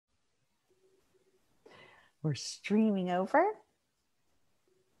We're streaming over.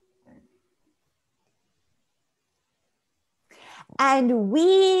 And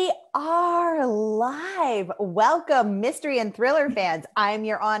we are live. Welcome, mystery and thriller fans. I'm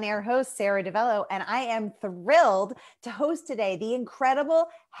your on-air host, Sara DiVello, and I am thrilled to host today the incredible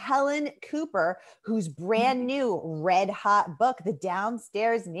Helen Cooper, whose brand new red hot book, The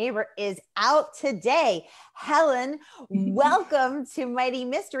Downstairs Neighbor, is out today. Helen, welcome to Mighty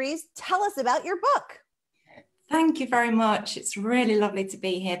Mysteries. Tell us about your book. Thank you very much. It's really lovely to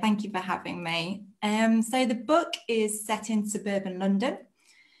be here. Thank you for having me. So the book is set in suburban London,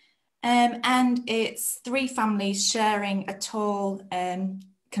 and it's three families sharing a tall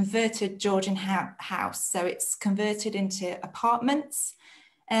converted Georgian house. So it's converted into apartments.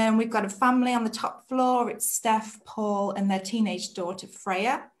 We've got a family on the top floor. It's Steph, Paul, and their teenage daughter,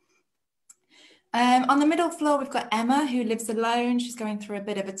 Freya. On the middle floor, we've got Emma, who lives alone. She's going through a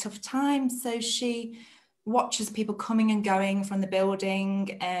bit of a tough time. So she watches people coming and going from the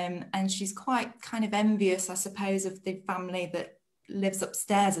building, and she's quite kind of envious, I suppose, of the family that lives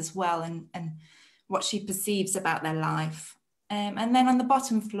upstairs as well, and what she perceives about their life. And then on the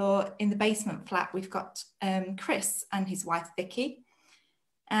bottom floor, in the basement flat, we've got Chris and his wife, Vicky.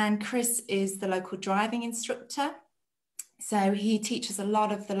 And Chris is the local driving instructor. So he teaches a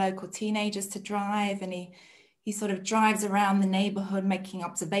lot of the local teenagers to drive, and he sort of drives around the neighborhood making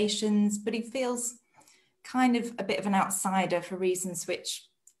observations, but he feels kind of a bit of an outsider for reasons which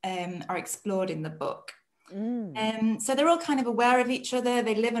are explored in the book. So they're all kind of aware of each other.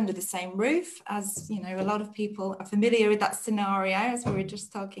 They live under the same roof, as you know, a lot of people are familiar with that scenario, as we were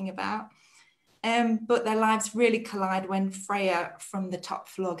just talking about. But their lives really collide when Freya from the top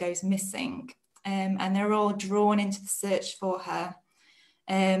floor goes missing, and they're all drawn into the search for her.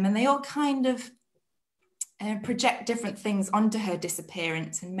 And they all kind of project different things onto her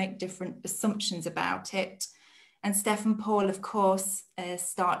disappearance and make different assumptions about it. And Steph and Paul, of course,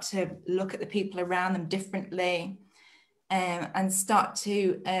 start to look at the people around them differently, and start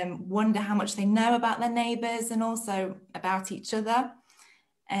to wonder how much they know about their neighbours and also about each other.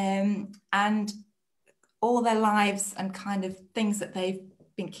 And all their lives and kind of things that they've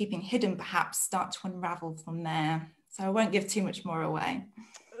been keeping hidden perhaps start to unravel from there. So I won't give too much more away.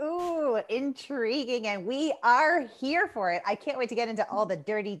 Ooh, intriguing. And we are here for it. I can't wait to get into all the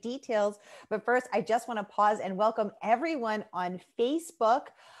dirty details. But first, I just want to pause and welcome everyone on Facebook.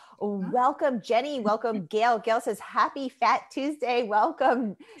 Welcome, Jenny. Welcome, Gail. Gail says, happy Fat Tuesday.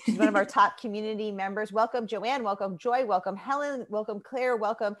 Welcome. She's one of our top community members. Welcome, Joanne. Welcome, Joy. Welcome, Helen. Welcome, Claire.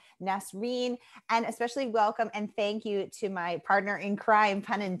 Welcome, Nasreen. And especially welcome and thank you to my partner in crime,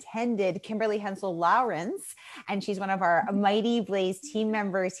 pun intended, Kimberly Hensel Lawrence. And she's one of our Mighty Blaze team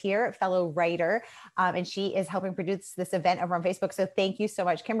members here, fellow writer. And she is helping produce this event over on Facebook. So thank you so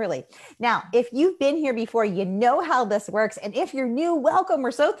much, Kimberly. Now, if you've been here before, you know how this works. And if you're new, welcome.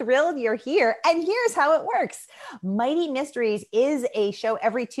 We're so thrilled you're here. And here's how it works. Mighty Mysteries is a show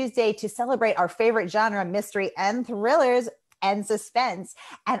every Tuesday to celebrate our favorite genre, mystery and thrillers and suspense.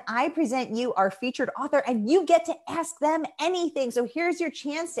 And I present you our featured author, and you get to ask them anything. So here's your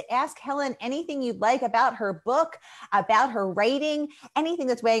chance to ask Helen anything you'd like about her book, about her writing, anything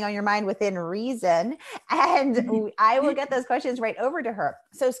that's weighing on your mind within reason. And I will get those questions right over to her.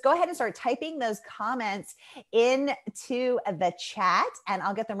 So go ahead and start typing those comments into the chat, and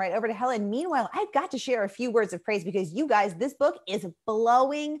I'll get them right over to Helen. Meanwhile, I've got to share a few words of praise because you guys, this book is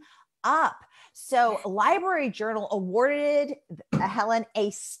blowing up. So Library Journal awarded Helen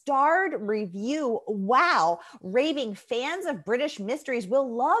a starred review. Wow. Raving fans of British mysteries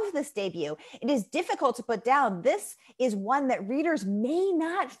will love this debut. It is difficult to put down. This is one that readers may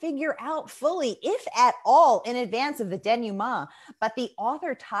not figure out fully, if at all, in advance of the denouement. But the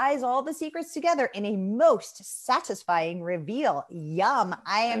author ties all the secrets together in a most satisfying reveal. Yum.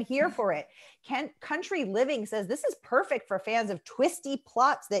 I am here for it. Country Living says, this is perfect for fans of twisty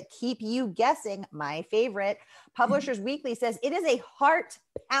plots that keep you guessing. My favorite. Publishers Weekly says, it is a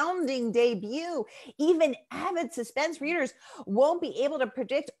heart-pounding debut. Even avid suspense readers won't be able to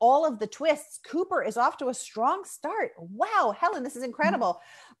predict all of the twists. Cooper is off to a strong start. Wow, Helen, this is incredible.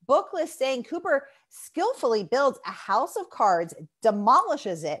 Booklist saying Cooper skillfully builds a house of cards,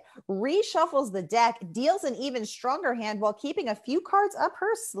 demolishes it, reshuffles the deck, deals an even stronger hand while keeping a few cards up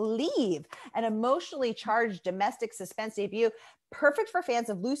her sleeve. An emotionally charged domestic suspense debut, perfect for fans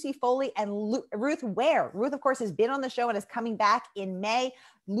of Lucy Foley and Ruth Ware. Ruth, of course, has been on the show and is coming back in May.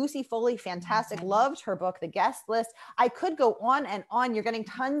 Lucy Foley, fantastic. Loved her book, The Guest List. I could go on and on. You're getting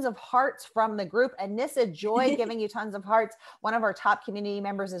tons of hearts from the group. Anissa Joy giving you tons of hearts. One of our top community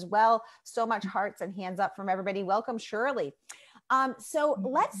members as well. So much hearts and hands up from everybody. Welcome, Shirley. So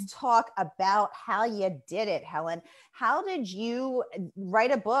let's talk about how you did it, Helen. How did you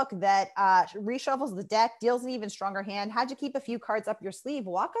write a book that reshuffles the deck, deals an even stronger hand? How'd you keep a few cards up your sleeve?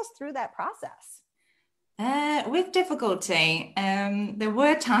 Walk us through that process. With difficulty. There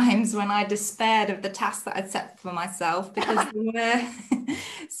were times when I despaired of the task that I'd set for myself, because there were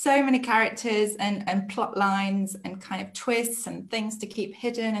so many characters and plot lines and kind of twists and things to keep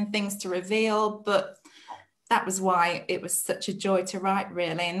hidden and things to reveal. But that was why it was such a joy to write,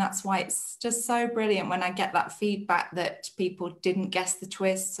 really. And that's why it's just so brilliant when I get that feedback that people didn't guess the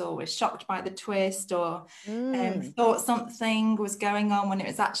twists, or were shocked by the twist, or thought something was going on when it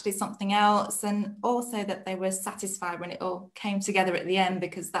was actually something else. And also that they were satisfied when it all came together at the end,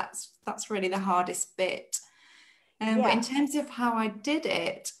 because that's really the hardest bit. But in terms of how I did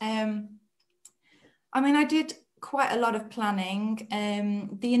it, I did quite a lot of planning.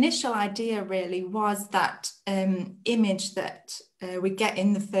 The initial idea really was that image that we get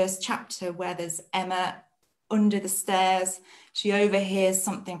in the first chapter, where there's Emma under the stairs. She overhears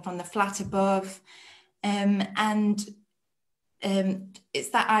something from the flat above. And it's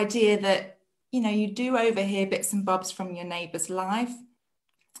that idea that, you do overhear bits and bobs from your neighbour's life.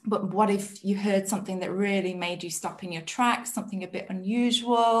 But what if you heard something that really made you stop in your tracks, something a bit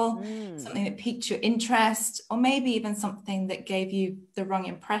unusual, something that piqued your interest, or maybe even something that gave you the wrong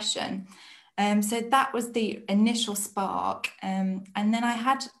impression? So that was the initial spark. And then I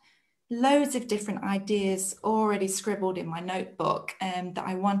had loads of different ideas already scribbled in my notebook that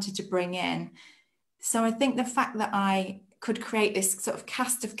I wanted to bring in. So I think the fact that I could create this sort of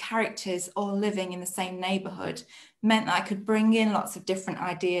cast of characters all living in the same neighborhood meant that I could bring in lots of different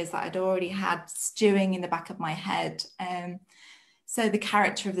ideas that I'd already had stewing in the back of my head. So the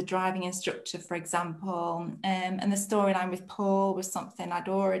character of the driving instructor, for example, and the storyline with Paul was something I'd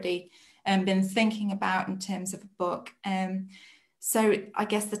already been thinking about in terms of a book. So I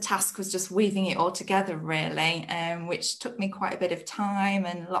guess the task was just weaving it all together, really, which took me quite a bit of time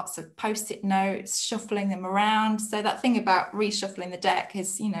and lots of post-it notes, shuffling them around. So that thing about reshuffling the deck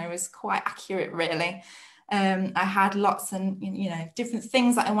is quite accurate, really. I had lots and, different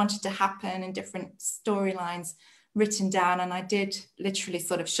things that I wanted to happen and different storylines written down. And I did literally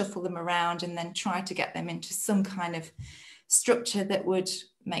sort of shuffle them around and then try to get them into some kind of structure that would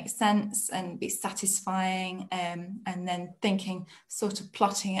make sense and be satisfying, and then sort of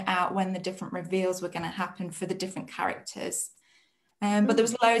plotting it out when the different reveals were going to happen for the different characters. But there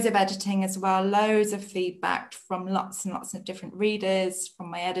was loads of editing as well, loads of feedback from lots and lots of different readers, from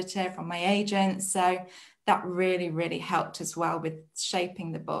my editor, from my agent. So that really, really helped as well with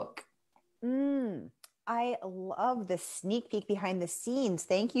shaping the book. I love the sneak peek behind the scenes.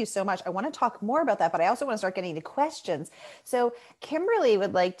 Thank you so much. I want to talk more about that, but I also want to start getting to questions. So Kimberly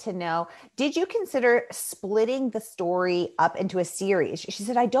would like to know, did you consider splitting the story up into a series? She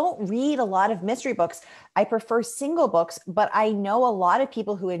said, I don't read a lot of mystery books. I prefer single books, but I know a lot of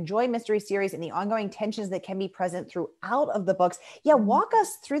people who enjoy mystery series and the ongoing tensions that can be present throughout of the books. Yeah, walk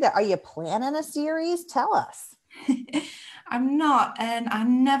us through that. Are you planning a series? Tell us. I'm not, and I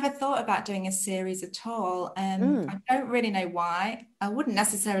never thought about doing a series at all. I don't really know why. I wouldn't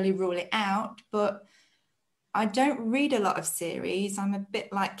necessarily rule it out, but I don't read a lot of series. I'm a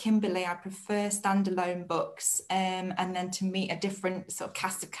bit like Kimberly. I prefer standalone books, and then to meet a different sort of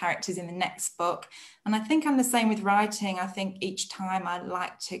cast of characters in the next book. And I think I'm the same with writing. I think each time I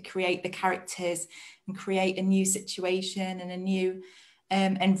like to create the characters and create a new situation and a new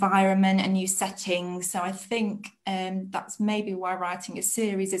environment and new settings. So I think that's maybe why writing a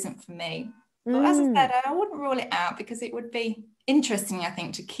series isn't for me. But as I said, I wouldn't rule it out, because it would be interesting, I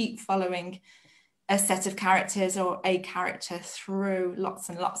think, to keep following a set of characters or a character through lots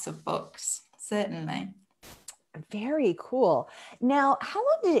and lots of books, certainly. Very cool. Now, how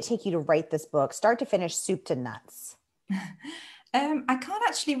long did it take you to write this book, start to finish, soup to nuts? I can't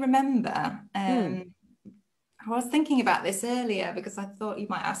actually remember. I was thinking about this earlier because I thought you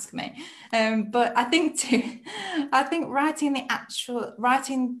might ask me, but I think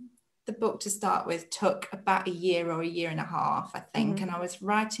writing the book to start with took about a year or a year and a half, I think, and I was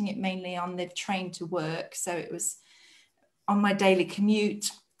writing it mainly on the train to work, so it was on my daily commute,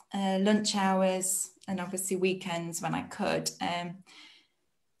 lunch hours, and obviously weekends when I could.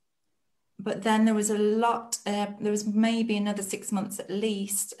 But then there was there was maybe another 6 months at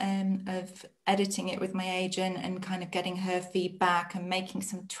least of editing it with my agent and kind of getting her feedback and making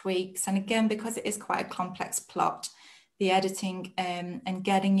some tweaks. And again, because it is quite a complex plot, the editing and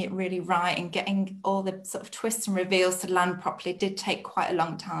getting it really right and getting all the sort of twists and reveals to land properly did take quite a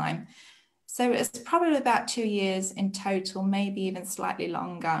long time. So it's probably about 2 years in total, maybe even slightly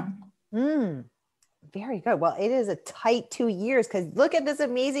longer. Very good. Well, it is a tight 2 years because look at this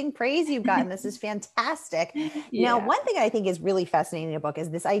amazing praise you've gotten. This is fantastic. Now, one thing I think is really fascinating in the book is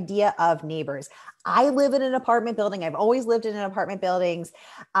this idea of neighbors. I live in an apartment building. I've always lived in apartment buildings.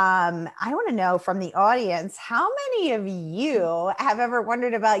 I want to know from the audience, how many of you have ever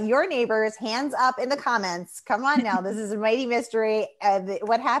wondered about your neighbors? Hands up in the comments. Come on now. This is a mighty mystery.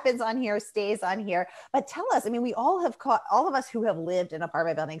 What happens on here stays on here. But tell us, I mean, we all have caught, all of us who have lived in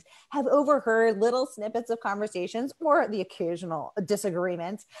apartment buildings have overheard little snippets of conversations or the occasional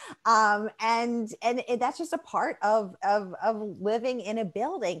disagreement. And that's just a part of living in a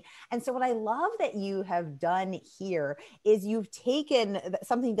building. And so what I love that you have done here is you've taken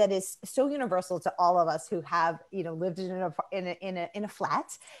something that is so universal to all of us who have, lived in a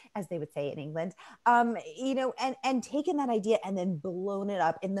flat, as they would say in England, and taken that idea and then blown it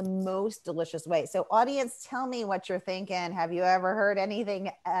up in the most delicious way. So audience, tell me what you're thinking. Have you ever heard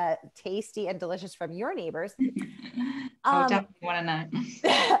anything tasty and delicious from your neighbors? I definitely want to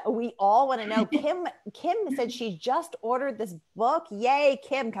know. We all want to know. Kim said she just ordered this book. Yay,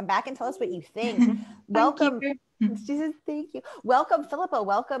 Kim, come back and tell us what you think. Welcome. She says, thank you. Welcome, Philippa.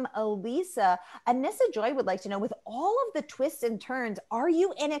 Welcome, Elisa. Anissa Joy would like to know, with all of the twists and turns, are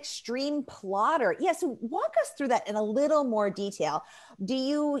you an extreme plotter? Yeah, so walk us through that in a little more detail. Do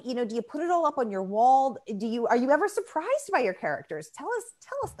you put it all up on your wall? Are you ever surprised by your characters? Tell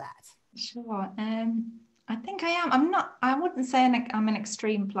us that. Sure. I think I am. I wouldn't say I'm an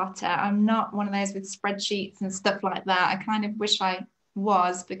extreme plotter. I'm not one of those with spreadsheets and stuff like that. I kind of wish I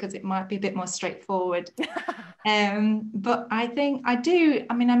was, because it might be a bit more straightforward. But I think I do.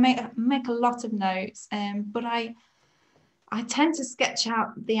 I mean, I make a lot of notes, but I tend to sketch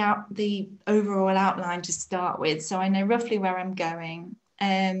out the overall outline to start with, so I know roughly where I'm going.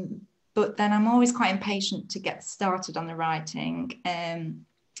 But then I'm always quite impatient to get started on the writing.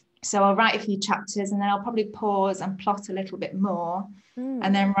 So I'll write a few chapters and then I'll probably pause and plot a little bit more,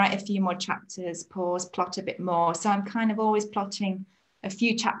 and then write a few more chapters, pause, plot a bit more. So I'm kind of always plotting a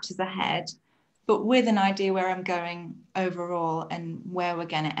few chapters ahead, but with an idea where I'm going overall and where we're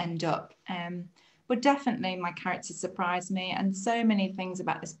going to end up. But definitely my characters surprise me, and so many things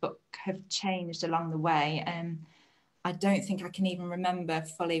about this book have changed along the way. I don't think I can even remember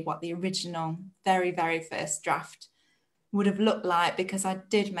fully what the original, very, very first draft would have looked like, because I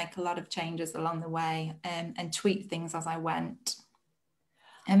did make a lot of changes along the way, and tweak things as I went.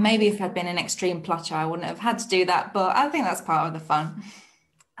 And maybe if I'd been an extreme plotter, I wouldn't have had to do that, but I think that's part of the fun.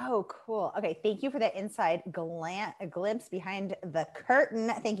 Oh, cool. Okay. Thank you for that inside glimpse behind the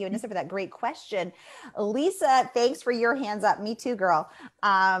curtain. Thank you, Anissa, for that great question. Lisa, thanks for your hands up. Me too, girl.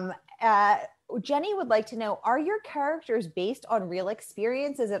 Jenny would like to know, are your characters based on real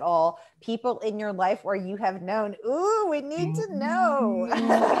experiences at all? People in your life where you have known? Ooh, we need to know.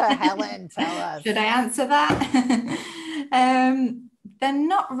 Helen, tell us. Should I answer that? They're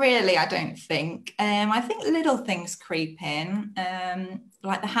not really, I don't think. I think little things creep in.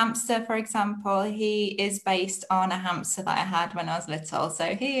 Like the hamster, for example, he is based on a hamster that I had when I was little.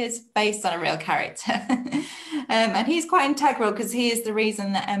 So he is based on a real character. And he's quite integral, because he is the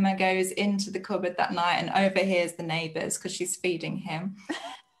reason that Emma goes into the cupboard that night and overhears the neighbours because she's feeding him.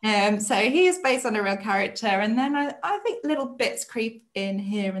 So he is based on a real character. And then I think little bits creep in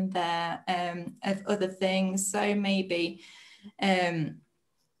here and there of other things. So maybe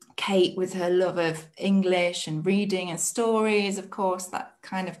Kate with her love of English and reading and stories, of course, that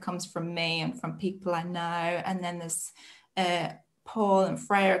kind of comes from me and from people I know. And then there's Paul and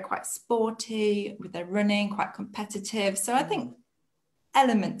Freya are quite sporty with their running, quite competitive. So I think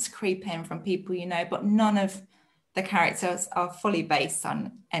elements creep in from people you know, but none of the characters are fully based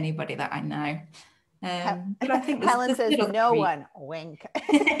on anybody that I know. But I think Helen says no one. Wink.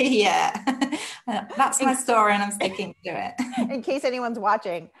 Yeah, that's my story, and I'm sticking to it. In case anyone's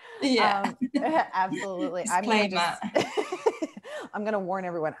watching. Yeah, absolutely. I'm going to warn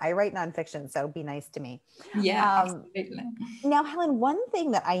everyone. I write nonfiction, so be nice to me. Yeah, absolutely. Now, Helen, one thing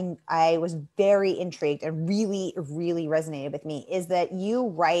that I was very intrigued and really, really resonated with me is that you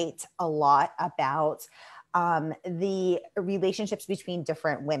write a lot about the relationships between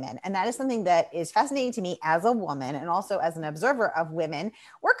different women. And that is something that is fascinating to me as a woman and also as an observer of women.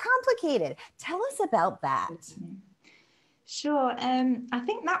 We're complicated. Tell us about that. Sure. I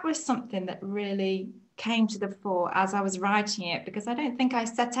think that was something that really came to the fore as I was writing it, because I don't think I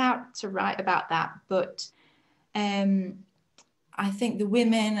set out to write about that, but I think the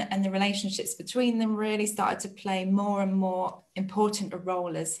women and the relationships between them really started to play more and more important a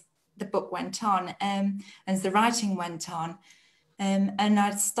role as the book went on, as the writing went on, and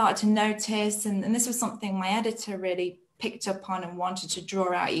I started to notice, and this was something my editor really picked up on and wanted to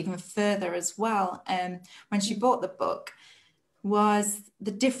draw out even further as well, when she bought the book, was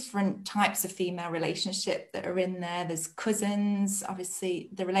the different types of female relationship that are in there. There's cousins, obviously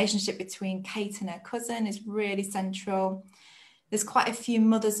the relationship between Kate and her cousin is really central. There's quite a few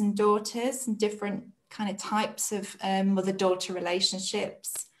mothers and daughters and different kind of types of mother-daughter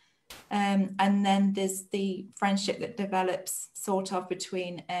relationships. And then there's the friendship that develops sort of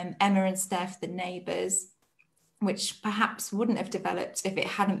between Emma and Steph, the neighbours, which perhaps wouldn't have developed if it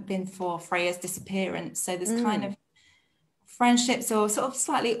hadn't been for Freya's disappearance. So there's kind of friendships, or sort of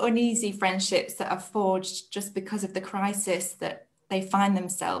slightly uneasy friendships, that are forged just because of the crisis that they find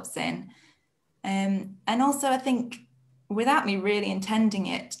themselves in. And also, I think, without me really intending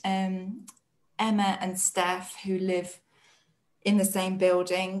it, Emma and Steph, who live in the same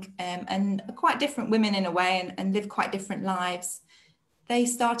building and are quite different women in a way, and live quite different lives, they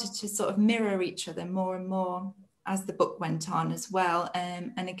started to sort of mirror each other more and more as the book went on as well.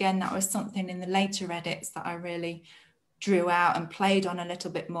 And again, that was something in the later edits that I really drew out and played on a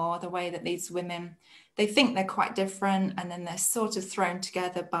little bit more, the way that these women, they think they're quite different, and then they're sort of thrown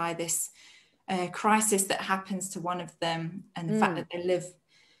together by this crisis that happens to one of them, and the fact that they live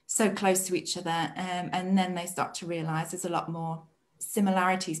so close to each other, and then they start to realize there's a lot more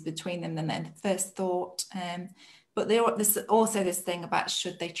similarities between them than they first thought. But there's also this thing about,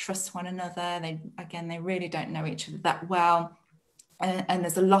 should they trust one another? They really don't know each other that well, and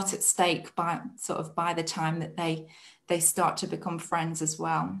there's a lot at stake by the time that they start to become friends as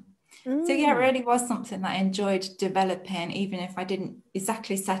well. So yeah, it really was something that I enjoyed developing, even if I didn't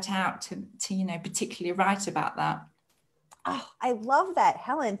exactly set out to particularly write about that. Oh, I love that,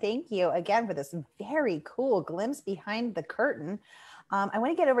 Helen. Thank you again for this very cool glimpse behind the curtain. I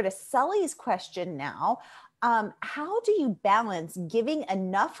want to get over to Sully's question now. How do you balance giving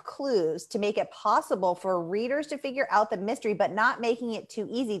enough clues to make it possible for readers to figure out the mystery, but not making it too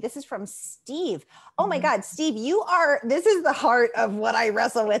easy? This is from Steve. Oh my God, Steve, this is the heart of what I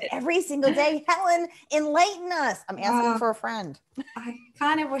wrestle with every single day. Helen, enlighten us. I'm asking for a friend. I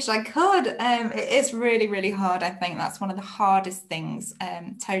kind of wish I could. It is really, really hard. I think that's one of the hardest things.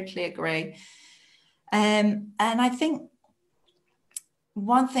 Totally agree. And I think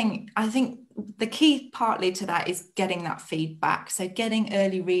the key partly to that is getting that feedback. So getting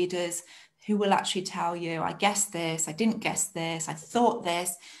early readers who will actually tell you, I guessed this, I didn't guess this, I thought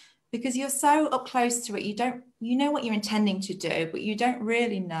this, because you're so up close to it. You know what you're intending to do, but you don't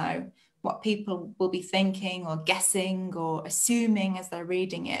really know what people will be thinking or guessing or assuming as they're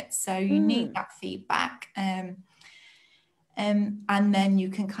reading it. So you need that feedback. And then you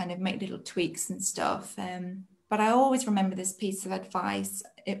can kind of make little tweaks and stuff. But I always remember this piece of advice.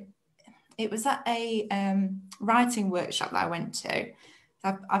 It was at a writing workshop that I went to.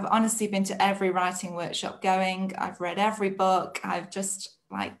 I've honestly been to every writing workshop going. I've read every book. I've just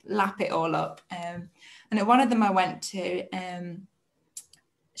lap it all up. And at one of them I went to,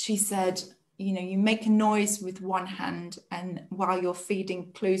 she said, you make a noise with one hand and while you're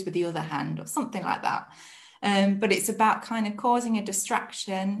feeding clues with the other hand, or something like that. But it's about kind of causing a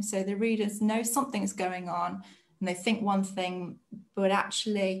distraction, so the readers know something's going on and they think one thing, but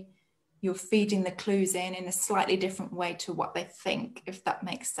actually you're feeding the clues in a slightly different way to what they think, if that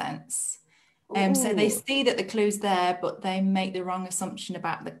makes sense. So they see that the clue's there, but they make the wrong assumption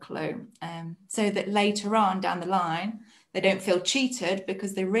about the clue. So that later on down the line, they don't feel cheated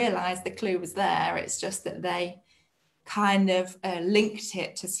because they realize the clue was there. It's just that they kind of linked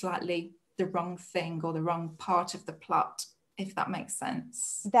it to slightly the wrong thing or the wrong part of the plot, if that makes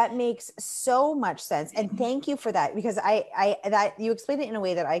sense. That makes so much sense. And thank you for that, because that you explained it in a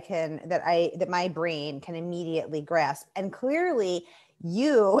way that my brain can immediately grasp. And clearly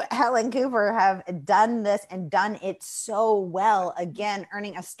you, Helen Cooper, have done this and done it so well. Again,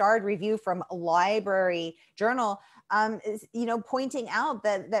 earning a starred review from Library Journal, pointing out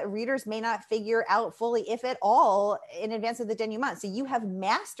that readers may not figure out fully, if at all, in advance of the denouement. So you have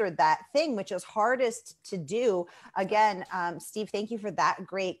mastered that thing, which is hardest to do. Again, Steve, thank you for that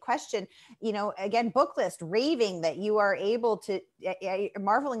great question. Again, book list, raving that you are able to,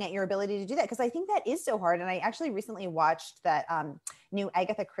 marveling at your ability to do that, because I think that is so hard. And I actually recently watched that new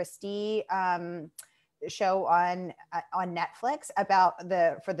Agatha Christie show on Netflix about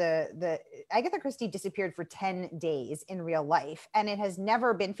the Agatha Christie disappeared for 10 days in real life, and it has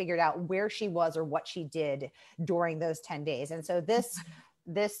never been figured out where she was or what she did during those 10 days. And so this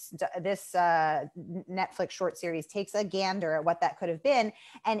Netflix short series takes a gander at what that could have been.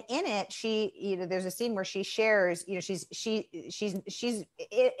 And in it, she, there's a scene where she shares, she's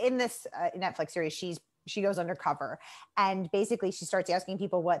in this Netflix series, she's she goes undercover, and basically she starts asking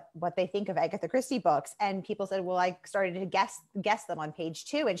people what they think of Agatha Christie books, and people said, well, I started to guess them on page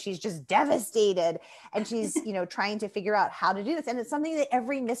 2, and she's just devastated, and she's trying to figure out how to do this, and it's something that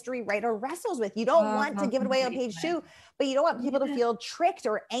every mystery writer wrestles with. You don't want to give it away on page 2, but you don't want people to feel tricked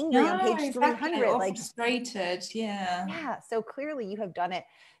or angry on page 300, or like frustrated. Yeah, so clearly you have done it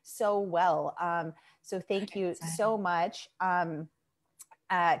so well. So thank you so much.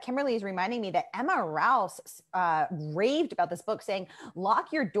 Kimberly is reminding me that Emma Rouse raved about this book, saying,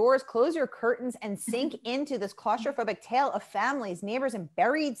 lock your doors, close your curtains, and sink into this claustrophobic tale of families, neighbors, and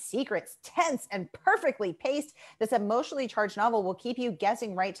buried secrets. Tense and perfectly paced, this emotionally charged novel will keep you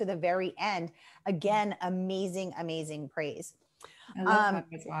guessing right to the very end. Again, amazing, amazing praise. I love that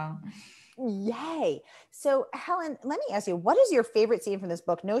as well. Yay. So Helen, let me ask you, what is your favorite scene from this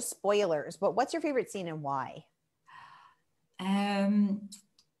book? No spoilers, but what's your favorite scene and why?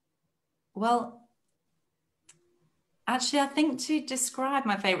 Well, actually, I think to describe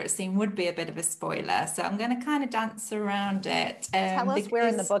my favorite scene would be a bit of a spoiler, so I'm going to kind of dance around it. Tell us where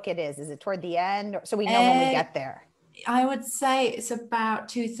in the book it is. Is it toward the end, so we know when we get there? I would say it's about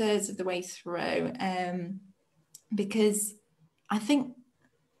 2/3 of the way through, because I think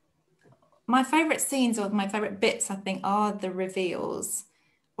my favorite scenes, or my favorite bits, I think, are the reveals,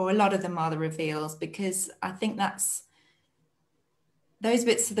 or a lot of them are the reveals, because I think those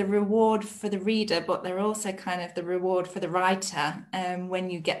bits are the reward for the reader, but they're also kind of the reward for the writer when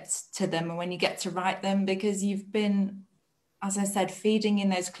you get to them and when you get to write them, because you've been, as I said, feeding in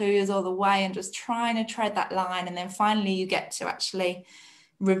those clues all the way and just trying to tread that line. And then finally you get to actually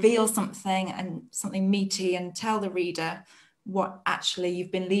reveal something, and something meaty, and tell the reader what actually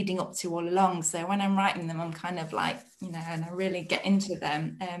you've been leading up to all along. So when I'm writing them, I'm kind of like, and I really get into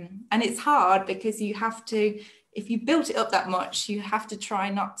them. And it's hard because you have to, if you built it up that much, you have to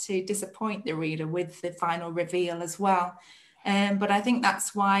try not to disappoint the reader with the final reveal as well. But I think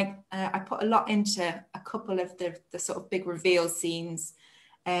that's why I put a lot into a couple of the sort of big reveal scenes.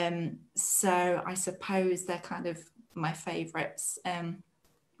 So I suppose they're kind of my favourites.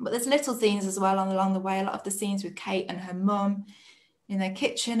 But there's little scenes as well along the way. A lot of the scenes with Kate and her mum in their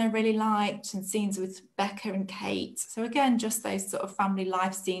kitchen I really liked, and scenes with Becca and Kate. So again, just those sort of family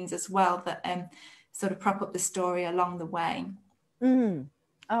life scenes as well that sort of prop up the story along the way.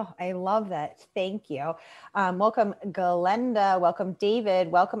 Oh, I love that. Thank you. Welcome, Glenda. Welcome,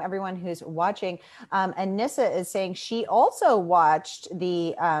 David. Welcome, everyone who's watching. Anissa is saying she also watched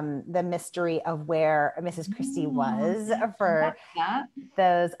the mystery of where Mrs. Christie was for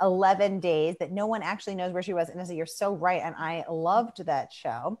those 11 days that no one actually knows where she was. Anissa, you're so right. And I loved that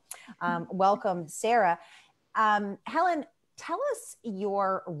show. Welcome, Sarah. Helen, tell us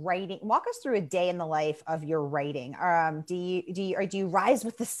your writing. Walk us through a day in the life of your writing. Do you rise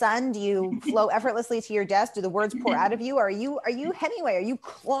with the sun? Do you flow effortlessly to your desk? Do the words pour out of you? Are you Hemingway? Are you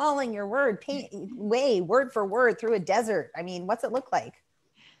clawing your word for word through a desert? I mean, what's it look like?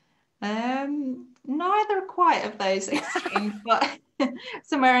 Neither quite of those extremes, but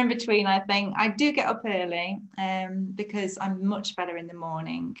somewhere in between. I think I do get up early because I'm much better in the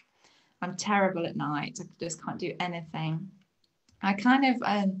morning. I'm terrible at night. I just can't do anything. I kind of,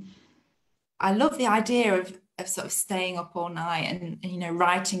 I love the idea of sort of staying up all night and,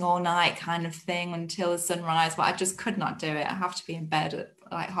 writing all night kind of thing until the sunrise, but I just could not do it. I have to be in bed at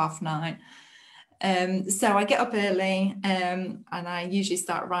like 9:30. So I get up early and I usually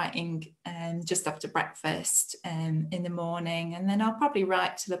start writing just after breakfast in the morning. And then I'll probably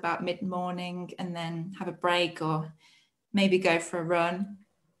write till about mid-morning and then have a break or maybe go for a run.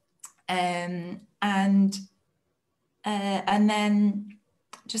 And then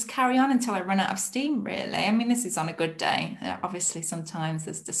just carry on until I run out of steam, really. I mean, this is on a good day. Obviously, sometimes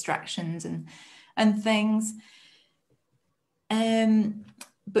there's distractions and things.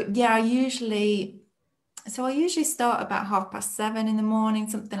 But yeah, I usually start about 7:30 in the morning,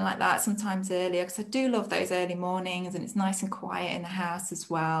 something like that, sometimes earlier, because I do love those early mornings and it's nice and quiet in the house as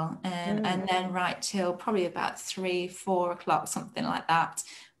well. And then write till probably about 3-4 o'clock, something like that,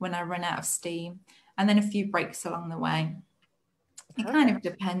 when I run out of steam. And then a few breaks along the way. It kind of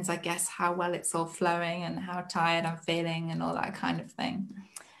depends, I guess, how well it's all flowing and how tired I'm feeling and all that kind of thing.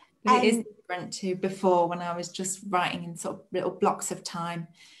 But it is different to before, when I was just writing in sort of little blocks of time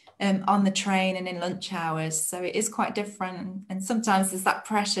on the train and in lunch hours. So it is quite different. And sometimes there's that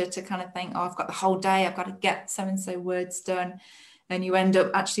pressure to kind of think, oh, I've got the whole day, I've got to get so-and-so words done. And you end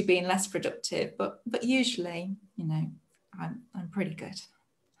up actually being less productive. But usually, I'm pretty good.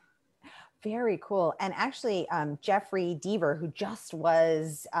 Very cool. And actually, Jeffrey Deaver, who just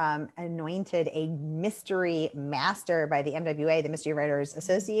was anointed a mystery master by the MWA, the Mystery Writers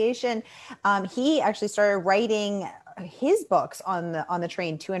Association, he actually started writing his books on the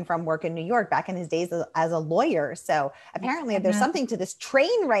train to and from work in New York back in his days as a lawyer. So apparently, there's something to this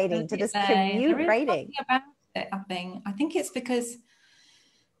train writing, to this commute writing. About it, I think it's because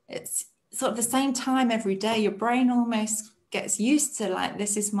it's sort of the same time every day. Your brain almost gets used to, like,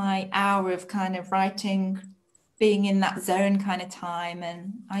 this is my hour of kind of writing, being in that zone kind of time.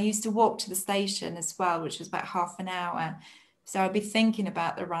 And I used to walk to the station as well, which was about half an hour. So I'd be thinking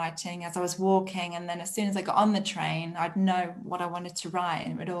about the writing as I was walking. And then as soon as I got on the train, I'd know what I wanted to write,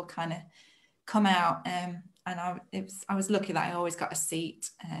 and it would all kind of come out. And I was lucky that I always got a seat,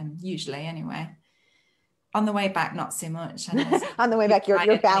 usually anyway. On the way back, not so much. On the way back,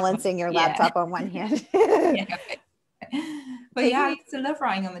 you're balancing your laptop on one hand. But yeah, I used to love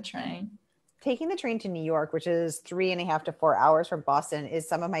riding on the train. Taking the train to New York, which is 3.5 to 4 hours from Boston, is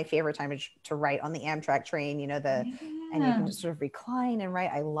some of my favorite time to write on the Amtrak train. You know, and you can just sort of recline and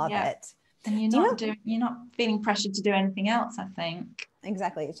write. I love it. And you're not feeling pressured to do anything else, I think.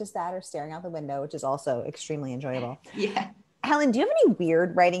 Exactly. It's just that, or staring out the window, which is also extremely enjoyable. Yeah. Helen, do you have any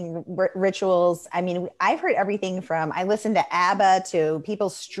weird writing rituals? I mean, I've heard everything from, I listen to ABBA to people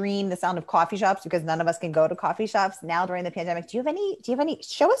stream the sound of coffee shops because none of us can go to coffee shops now during the pandemic. Do you have any,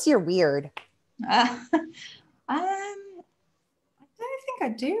 show us your weird. I don't think I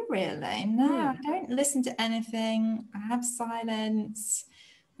do really. No, I don't listen to anything. I have silence.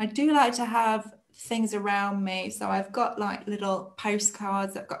 I do like to have things around me. So I've got like little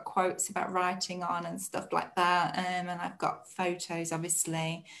postcards that got quotes about writing on and stuff like that. And I've got photos,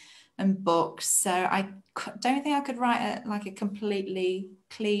 obviously, and books. So I don't think I could write like a completely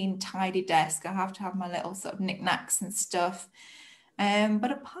clean, tidy desk. I have to have my little sort of knickknacks and stuff.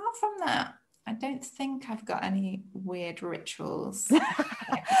 But apart from that, I don't think I've got any weird rituals.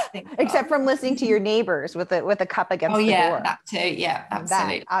 Except from listening to your neighbors with a cup against the door. Oh yeah, that too. Yeah,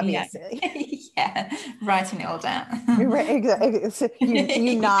 absolutely. That, obviously. Yeah, writing it all down. Right, exactly. So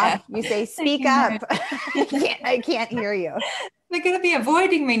you knock, you say, "Speak up." I can't hear you. They're going to be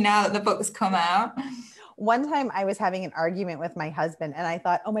avoiding me now that the book's come out. One time I was having an argument with my husband and I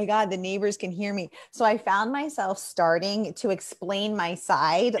thought, oh my God, the neighbors can hear me. So I found myself starting to explain my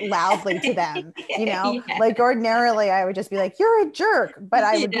side loudly to them, you know, like ordinarily I would just be like, you're a jerk. But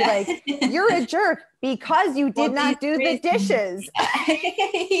I would be like, you're a jerk because you did not do the dishes.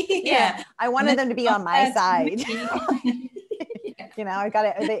 Yeah. I wanted them to be on my side. You know, I got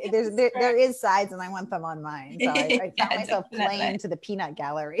it. There is sides and I want them on mine. So I found myself playing to the peanut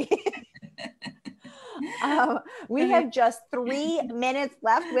gallery. We have just 3 minutes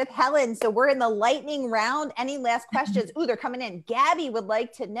left with Helen. So we're in the lightning round. Any last questions? Ooh, they're coming in. Gabby would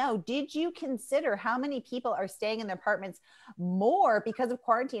like to know, did you consider how many people are staying in their apartments more because of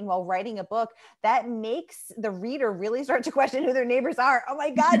quarantine while writing a book? That makes the reader really start to question who their neighbors are. Oh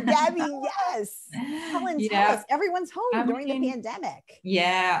my God, Gabby, yes. Helen, tell us, everyone's home during the pandemic.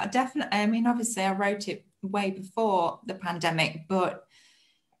 Yeah, definitely. I mean, obviously I wrote it way before the pandemic, but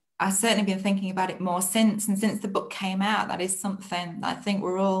I've certainly been thinking about it more since the book came out. That is something that I think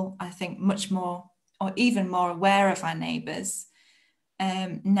we're all, much more or even more aware of our neighbours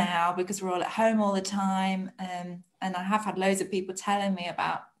now, because we're all at home all the time. And I have had loads of people telling me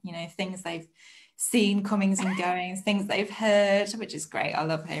about, you know, things they've seen, comings and goings, things they've heard, which is great. I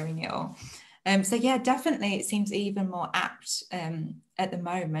love hearing it all. So yeah, definitely it seems even more apt at the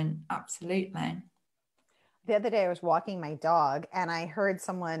moment. Absolutely. The other day I was walking my dog and I heard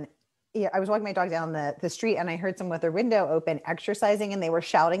someone, I was walking my dog down the street and I heard someone with their window open exercising and they were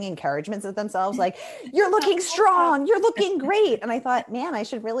shouting encouragements at themselves like, you're looking strong, you're looking great. And I thought, man, I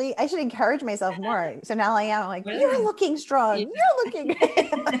should encourage myself more. So now I am like, you're looking strong, you're looking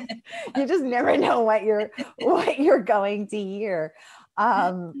great. You just never know what you're going to hear.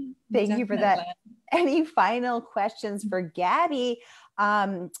 Thank you for that. Any final questions for Gabby?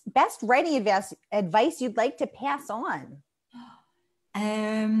 Best writing advice you'd like to pass on?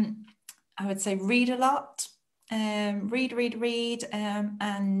 I would say read a lot, read,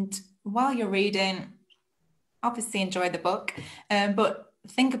 and while you're reading, obviously enjoy the book, but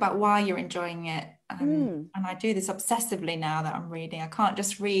think about why you're enjoying it. And I do this obsessively now that I'm reading. I can't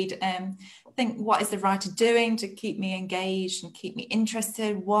just read, think what is the writer doing to keep me engaged and keep me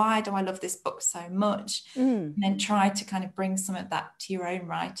interested? Why do I love this book so much? And then try to kind of bring some of that to your own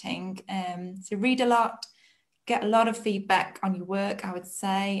writing. So read a lot, get a lot of feedback on your work, I would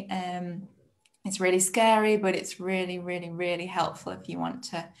say. It's really scary, but it's really, really, really helpful if you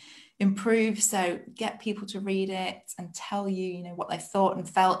want improve. So get people to read it and tell you, you know, what they thought and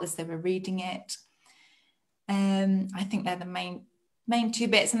felt as they were reading it. I think they're the main two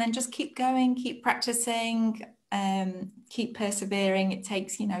bits, and then just keep going, keep practicing, keep persevering. It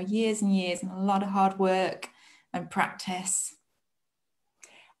takes, you know, years and years and a lot of hard work and practice.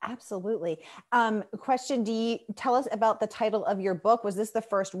 Absolutely. Question, do you tell us about the title of your book? Was this the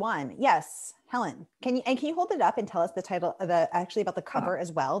first one? Yes. Helen, can you hold it up and tell us the title of actually about the cover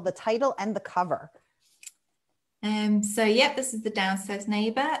as well, the title and the cover? So yeah, this is The Downstairs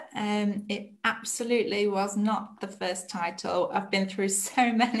Neighbour. It absolutely was not the first title. I've been through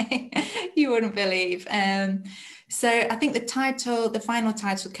so many you wouldn't believe. So I think the final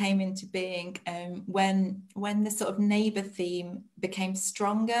title came into being when the sort of neighbour theme became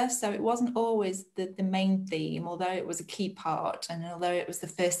stronger. So it wasn't always the main theme, although it was a key part, and although it was the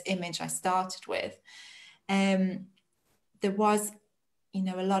first image I started with. There was, you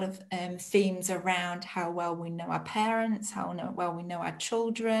know, a lot of themes around how well we know our parents, how well we know our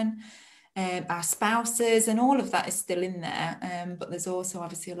children, our spouses, and all of that is still in there. But there's also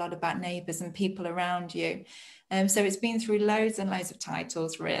obviously a lot about neighbours and people around you. So it's been through loads and loads of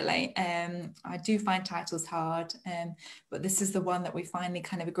titles, really. I do find titles hard, but this is the one that we finally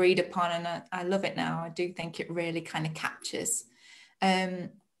kind of agreed upon, and I love it now. I do think it really kind of captures a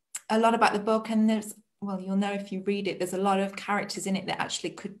lot about the book, and well, you'll know if you read it, there's a lot of characters in it that actually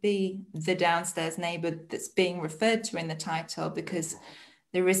could be the downstairs neighbour that's being referred to in the title, because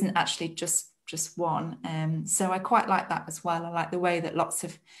there isn't actually just one. So I quite like that as well. I like the way that lots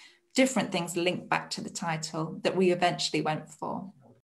of different things link back to the title that we eventually went for.